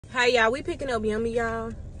Hey y'all, we picking up Yummy,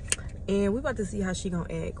 y'all, and we about to see how she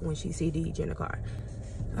gonna act when she see DJ in the car.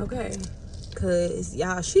 Okay, cause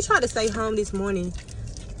y'all, she tried to stay home this morning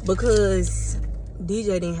because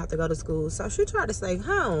DJ didn't have to go to school, so she tried to stay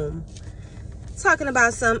home. Talking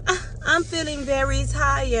about I'm feeling very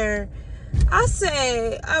tired. I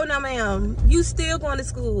said, oh no ma'am, you still going to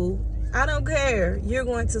school. I don't care, you're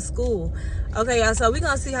going to school. Okay y'all, so we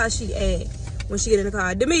gonna see how she act when she get in the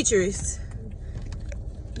car. Demetrius,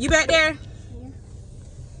 you back there? Yeah.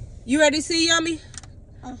 You ready to see Yummy?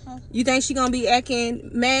 You think she gonna be acting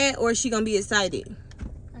mad or she gonna be excited?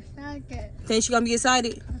 Excited. Think she gonna be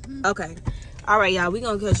excited? Okay. All right, y'all. We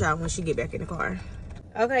gonna catch y'all when she get back in the car.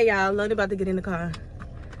 Okay, y'all. London about to get in the car.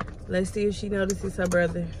 Let's see if she notices her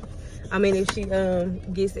brother. I mean, if she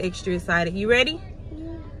gets extra excited. You ready?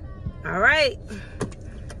 Yeah. All right.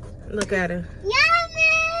 Look at her.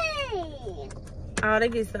 Yummy! Oh, they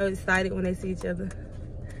get so excited when they see each other.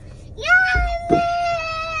 Yummy!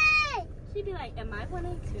 She'd be like, am I one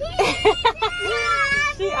of two?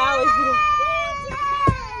 She always do.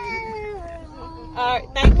 All right,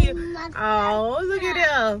 thank you. Oh, look at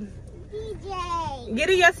them. DJ. Get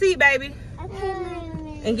in your seat, baby.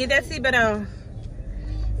 Okay. And get that seatbelt on.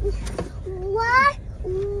 Why,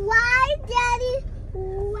 Daddy?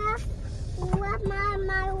 What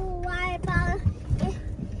my wife?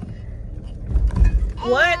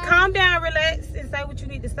 What? Calm down, relax, and say what you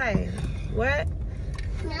need to say. What?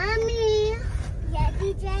 Mommy. Yeah,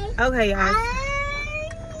 DJ. Okay, y'all. I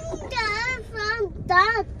got from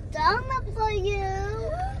donut for you.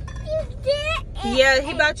 You did? Yeah,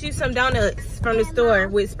 he bought you some donuts from the store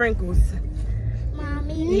with sprinkles.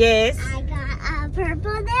 Mommy. Yes. I got a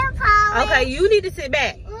purple nail polish. Okay, you need to sit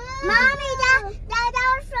back. Mommy, that was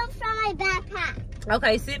from my backpack.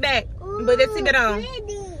 Okay, sit back. Put that seatbelt on.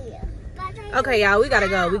 Pretty. Okay, y'all, we gotta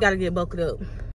go. We gotta get buckled up.